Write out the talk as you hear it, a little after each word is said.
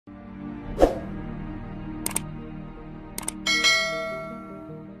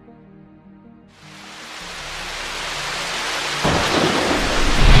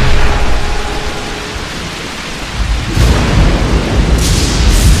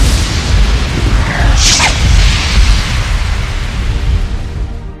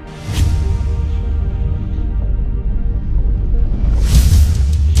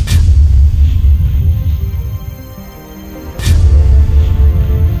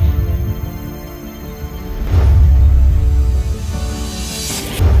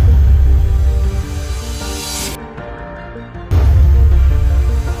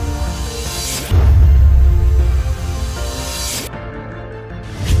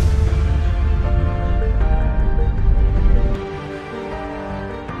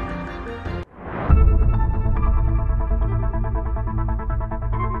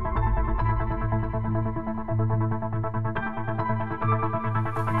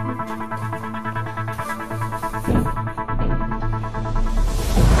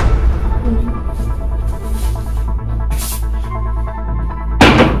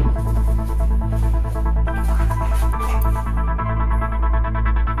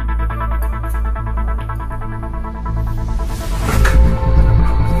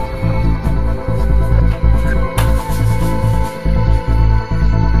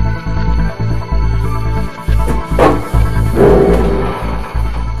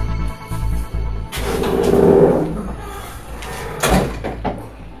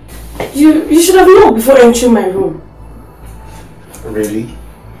have knocked before entering my room. Really?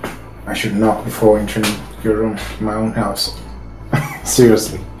 I should knock before entering your room, my own house.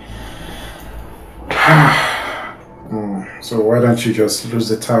 Seriously. So why don't you just lose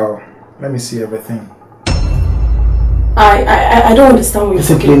the towel? Let me see everything. I don't understand what you're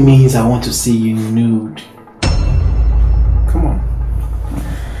saying. It simply means I want to see you nude. Come on.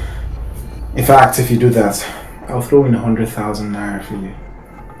 In fact, if you do that, I'll throw in 100,000 naira for you.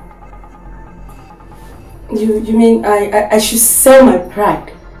 You mean I should sell my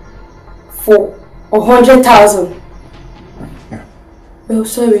pride for 100,000? Yeah. Well,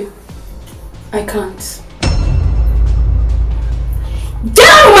 sorry. I can't. Get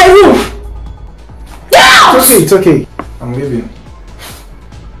out of my room! Get out! It's okay. I'm leaving.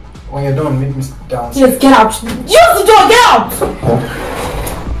 When you're done, meet me downstairs. Yes, get out. Use the door, get out!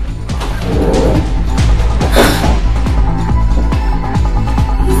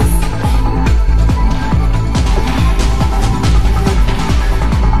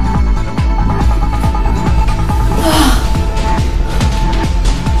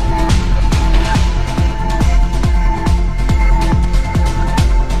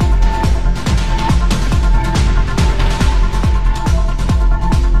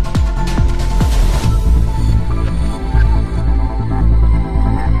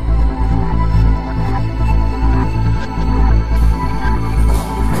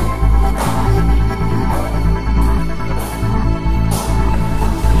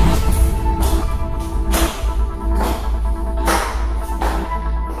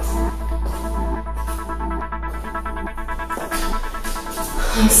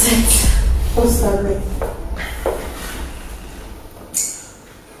 I'm set. I'm sorry.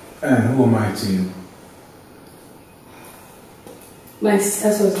 And who am I to you? My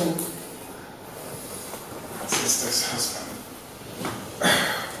sister's husband. Sister's husband.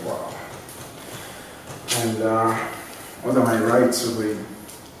 Wow. And what are my rights over you?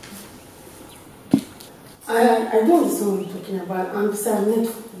 I don't understand what you're talking about. I'm sorry.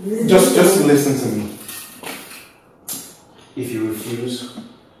 Just listen to me. If you refuse,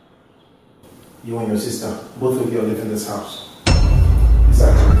 you and your sister, both of you are leaving this house. Is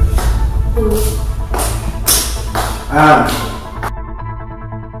that true? Anne!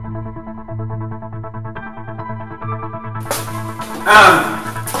 Anne!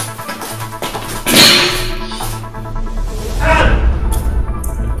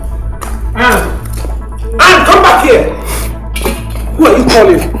 Anne! Anne, come back here! Who are you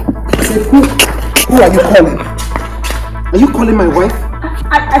calling? I said, who are you calling? Are you calling my wife?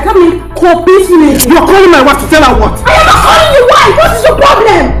 I can't be called peacefully. You are calling my wife to tell her what? I am not calling you wife! What is your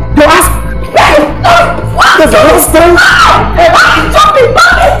problem? You ask? Hey! No! What? There's a last time? No! Why are you jumping?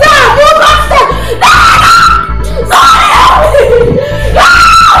 Back is down! You bastard! No! Sorry! Help me! No!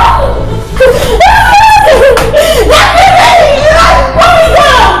 Let me be! You are coming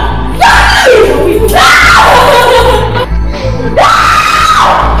down! No! No! No!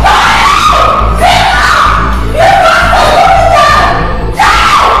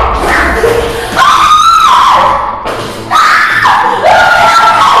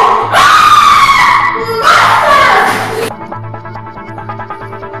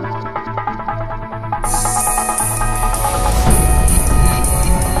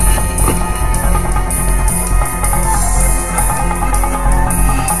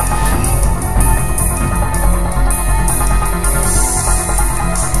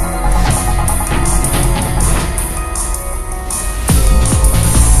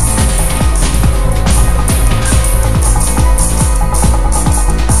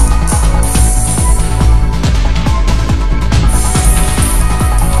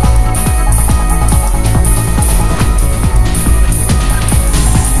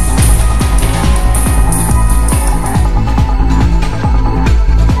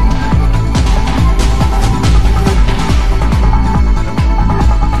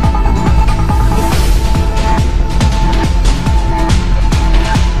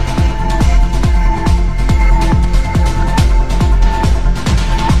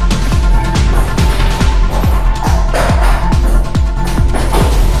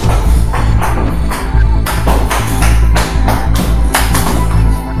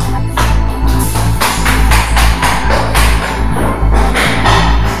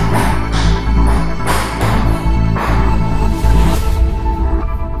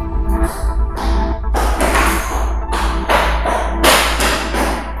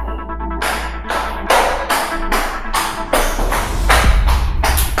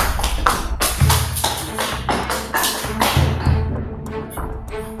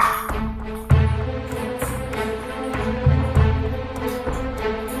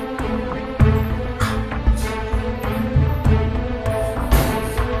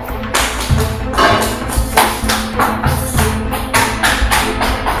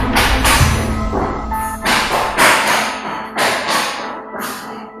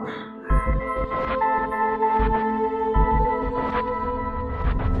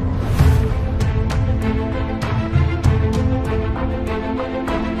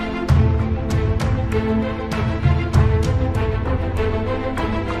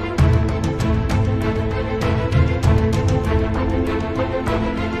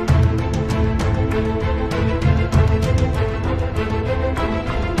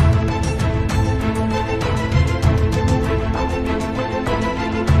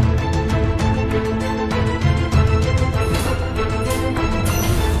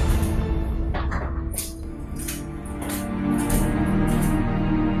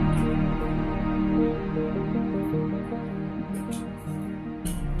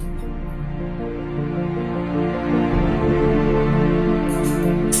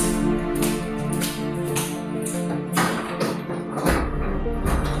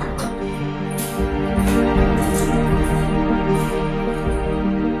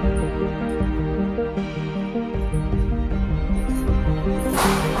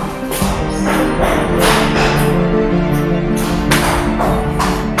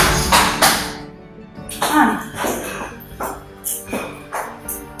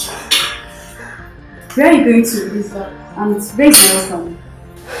 Where are you going to this bar? And where is your husband?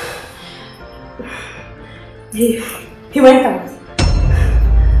 He went out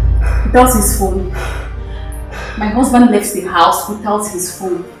without his phone. My husband left the house without his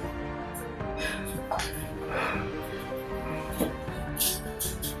phone.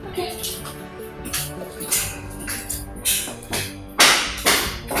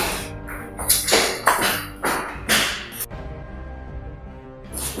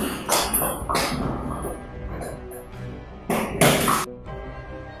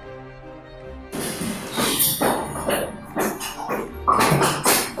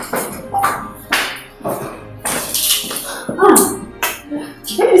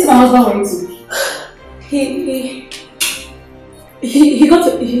 My husband went to.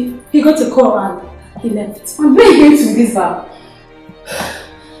 He got a call and he left. And where are you going to this bar?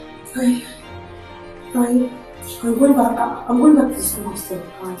 I'm going back. I'm going back to school still.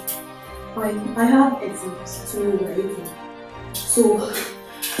 I have exams tomorrow at 8. So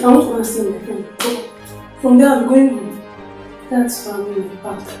I want to see my friend. From there I'm going home. That's why I'm going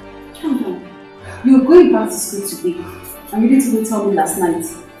back. Calm down. You're going back to school today. And you didn't even tell me last night.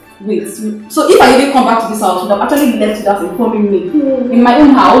 Wait, so if I even come back to this house, you would have actually left without informing me. In my own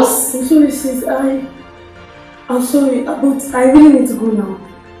house? I'm sorry, sis. I'm sorry, but I really need to go now.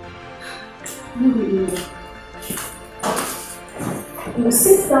 I'm not going anywhere. You will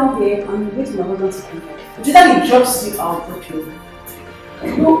sit down here and you wait for my husband to come back. If he drops you, I'll drop you.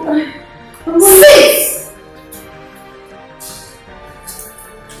 No, Sit!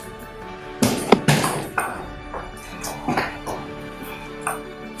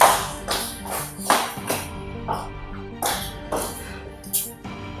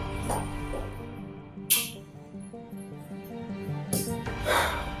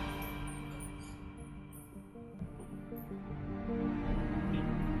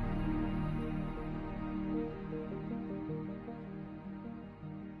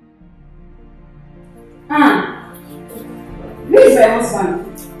 Where is my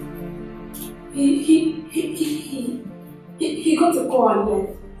husband? He got a call and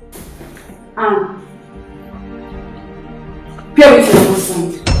left. Where is your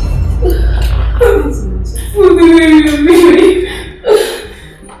husband?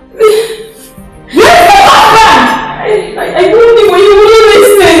 I don't think when you wouldn't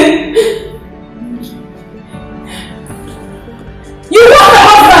listen. You want my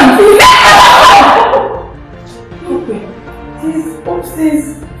husband? Okay. He's upstairs.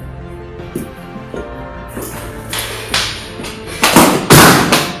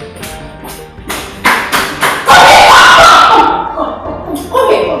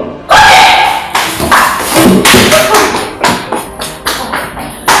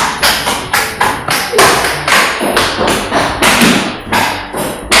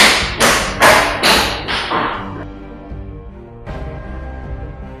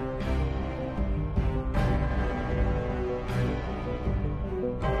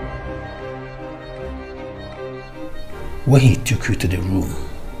 When he took you to the room,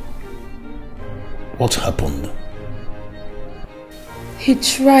 what happened? He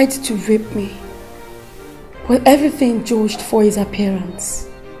tried to rape me, but everything judged for his appearance.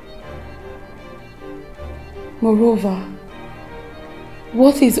 Moreover,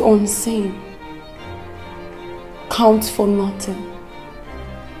 what is unseen counts for nothing.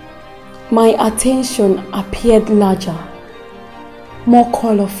 My attention appeared larger, more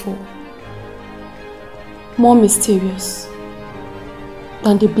colorful, more mysterious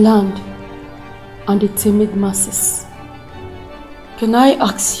than the bland and the timid masses. Can I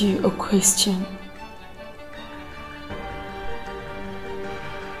ask you a question?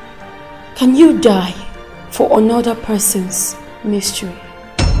 Can you die for another person's mystery?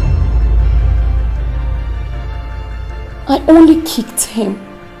 I only kicked him,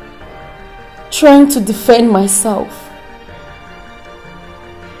 trying to defend myself.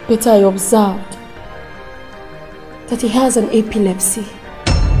 But I observed that he has an epilepsy.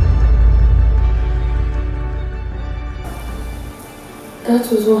 That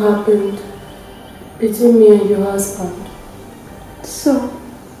was what happened between me and your husband. So,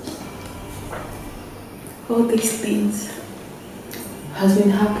 all these things has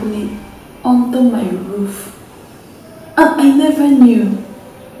been happening under my roof, and I never knew.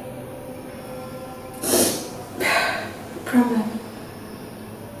 Problem.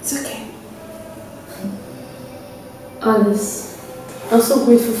 It's okay. Alice, I'm so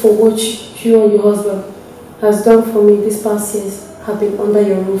grateful for what you and your husband has done for me these past years. Have been under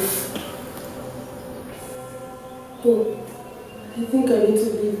your roof. Oh, I think I need to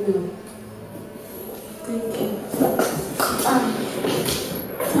leave now. Thank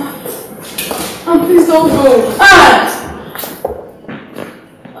you. please don't go. Anne!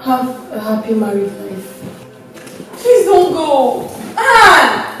 Have a happy married life. Please don't go.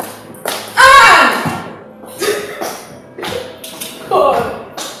 Anne! Anne! God.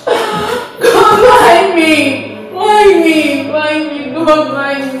 God, why me? Why me? Why me? God,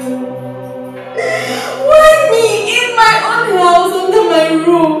 why me? Why me? In my own house, under my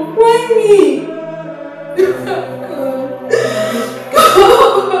roof. Why me?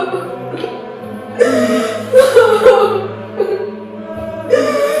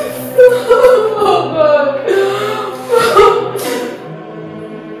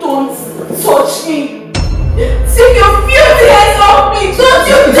 Don't touch me. Take your filthy hands off me. Don't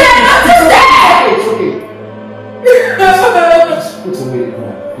you dare not to dare. It's okay. Just put away the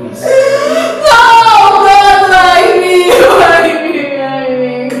gun, please. No, God, why me? Why me? Why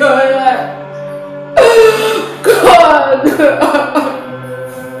me? God.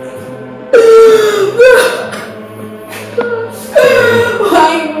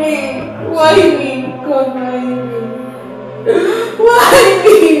 Why me? Why me? God, why me? Why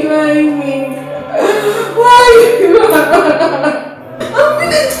me? Why me? Why me? I'm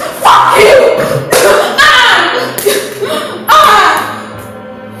finished. Fuck you!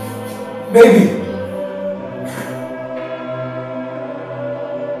 Baby!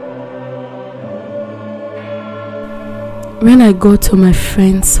 When I got to my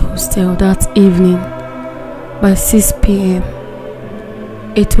friend's hostel that evening by 6 p.m.,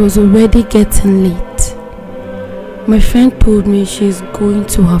 it was already getting late. My friend told me she's going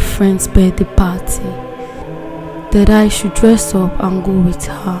to her friend's birthday party, that I should dress up and go with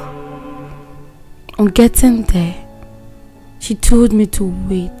her. On getting there, she told me to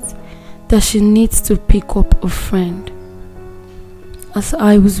wait, that she needs to pick up a friend. As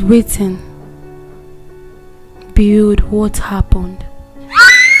I was waiting, behold what happened.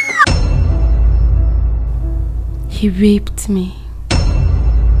 He raped me.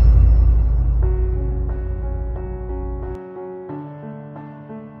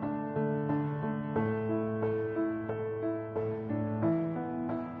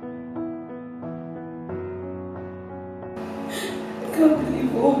 I can't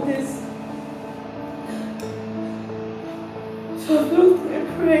believe all this. So I've lost my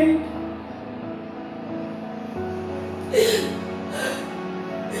pride.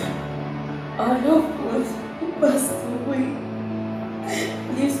 Our loved ones who passed away.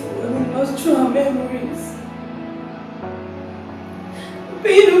 These women lost through our memories. The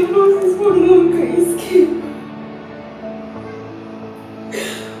pain of losses will no longer escape.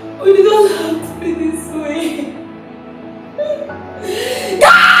 But it doesn't have to be this way.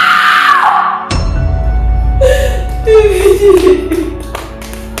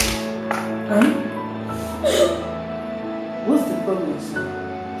 Huh? What's the problem, sir?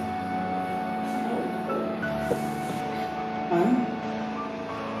 Huh?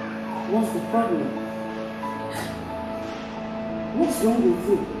 What's the problem? What's wrong with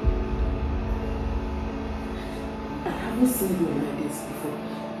you? I haven't seen you like this before.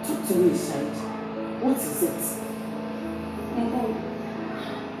 Talk to me, child. What is it?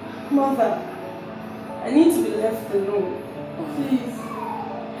 Mother, I need to be left alone. Please.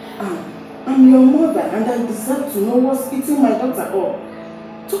 I'm your mother and I deserve to know what's eating my daughter up.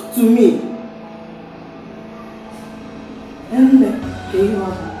 Talk to me. And can you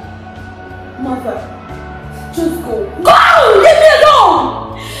have her? Mother, just go. Go! Leave me alone!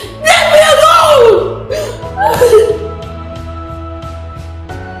 Leave me alone!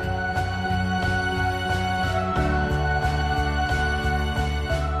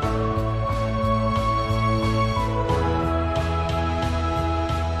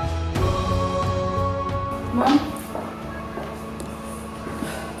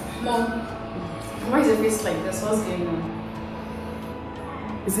 Mom, why is your face like this? What's going on?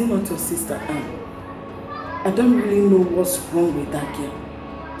 Is it not your sister, Anne? I don't really know what's wrong with that girl.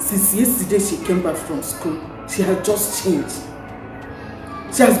 Since yesterday she came back from school, she has just changed.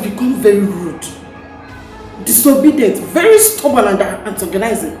 She has become very rude, disobedient, very stubborn and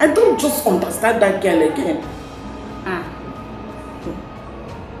antagonizing. I don't just understand that girl again. Anne,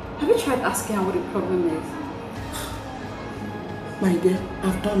 have you tried asking her what the problem is? My dear,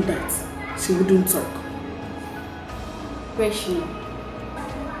 I've done that. She wouldn't talk. Where is she?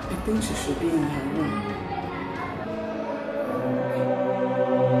 I think she should be in her room.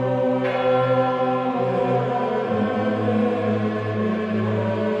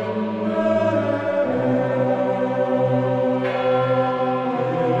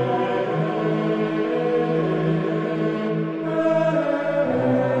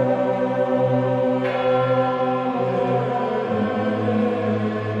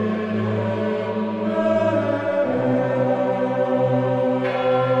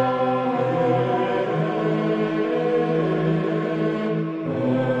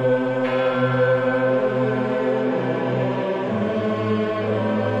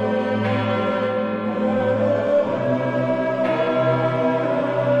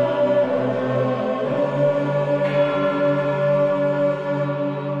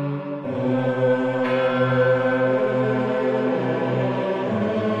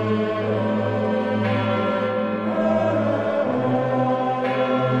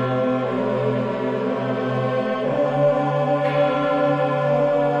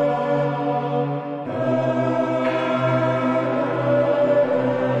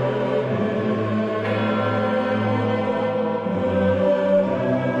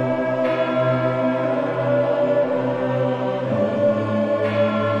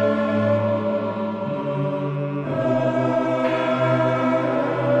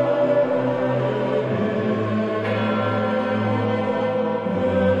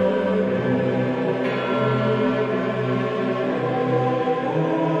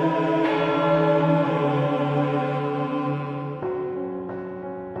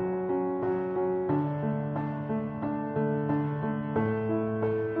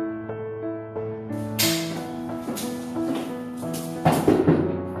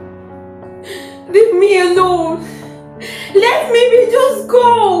 Leave me alone. Let me just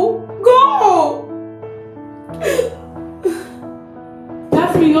go. Go.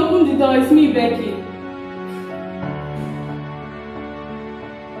 Jasmine, open the door. It's me, Becky.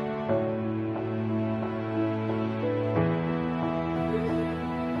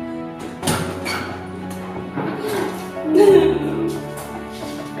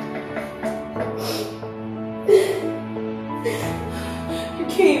 You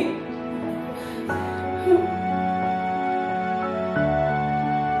came.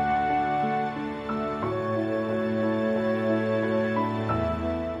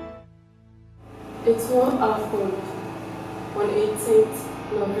 It all happened on 18th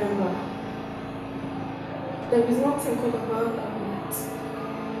November. There is nothing good about that night.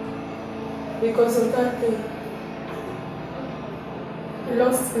 Because of that day, I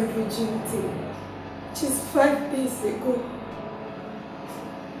lost my virginity. Just 5 days ago.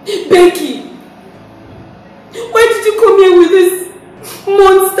 Becky! Why did you come here with this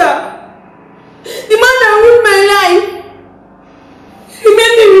monster? The man that ruined my life! He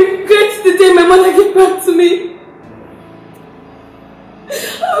made me regret the day my mother gave back to me.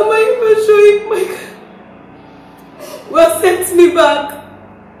 How am I even showing my God will accept me back?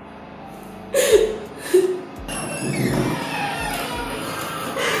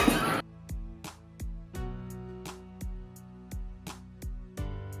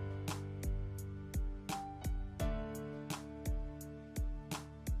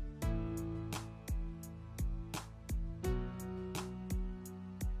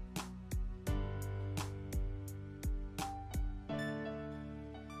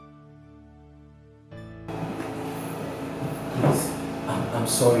 I'm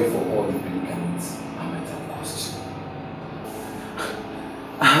sorry for all the predicaments I might have caused you.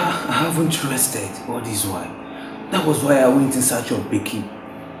 I haven't rested all this while. That was why I went in search of Becky.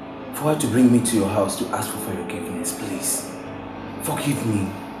 For her to bring me to your house to ask for forgiveness, please. Forgive me.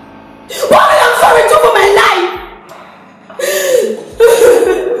 What am I sorry to for my life?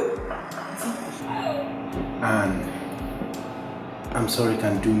 And I'm sorry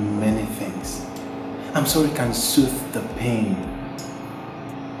can do many things. I'm sorry can soothe the pain.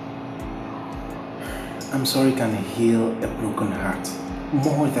 I'm sorry can heal a broken heart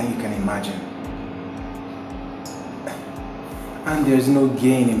more than you can imagine. And there's no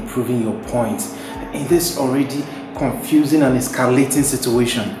gain in proving your point in this already confusing and escalating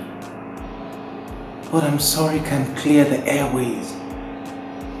situation. But I'm sorry can clear the airways.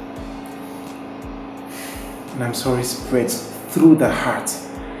 And I'm sorry spreads through the heart.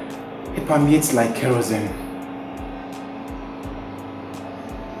 It permeates like kerosene.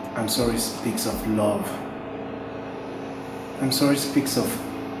 I'm sorry speaks of love. I'm sorry speaks of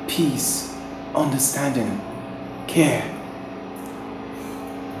peace, understanding, care,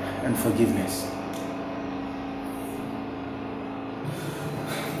 and forgiveness.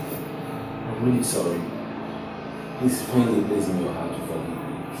 I'm really sorry. Please find a place in your heart to forgive me.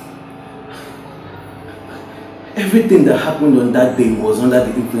 Everything that happened on that day was under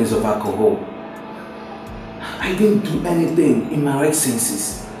the influence of alcohol. I didn't do anything in my right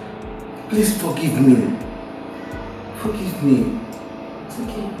senses. Please forgive me. Forgive me. It's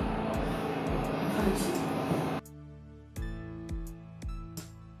okay. Thank you.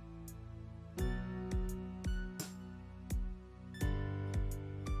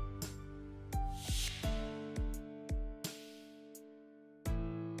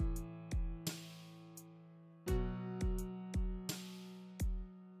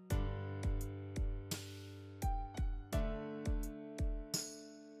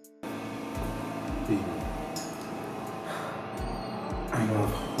 I know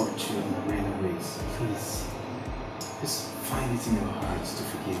I've hurt you in many ways. Please, just find it in your heart to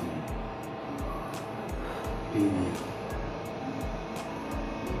forgive me. Baby,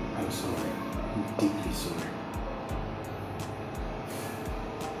 I'm sorry. I'm deeply sorry.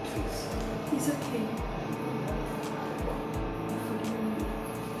 Please. It's okay.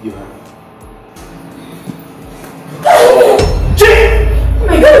 You have. Oh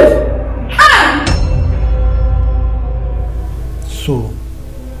my God! So,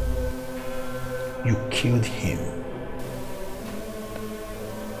 you killed him.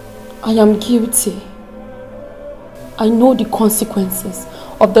 I am guilty. I know the consequences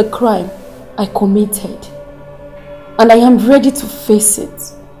of the crime I committed. And I am ready to face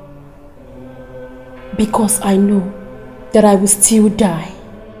it. Because I know that I will still die.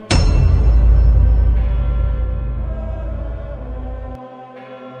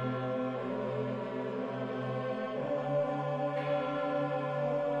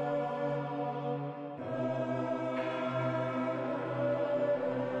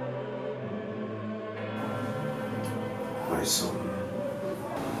 my son.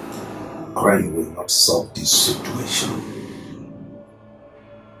 Crying will not solve this situation.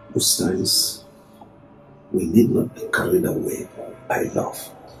 Most times, we need not be carried away by love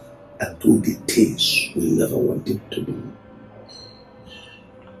and do the things we never wanted to do.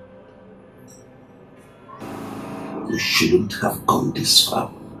 We shouldn't have gone this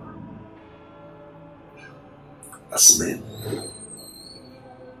far. As men,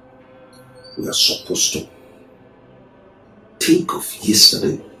 we are supposed to think of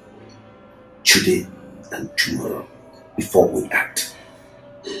yesterday, today, and tomorrow before we act.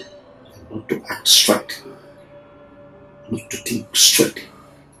 Not to act straight, not to think straight.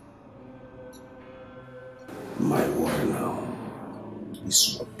 My worry now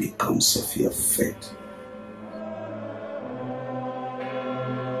is what becomes of your faith.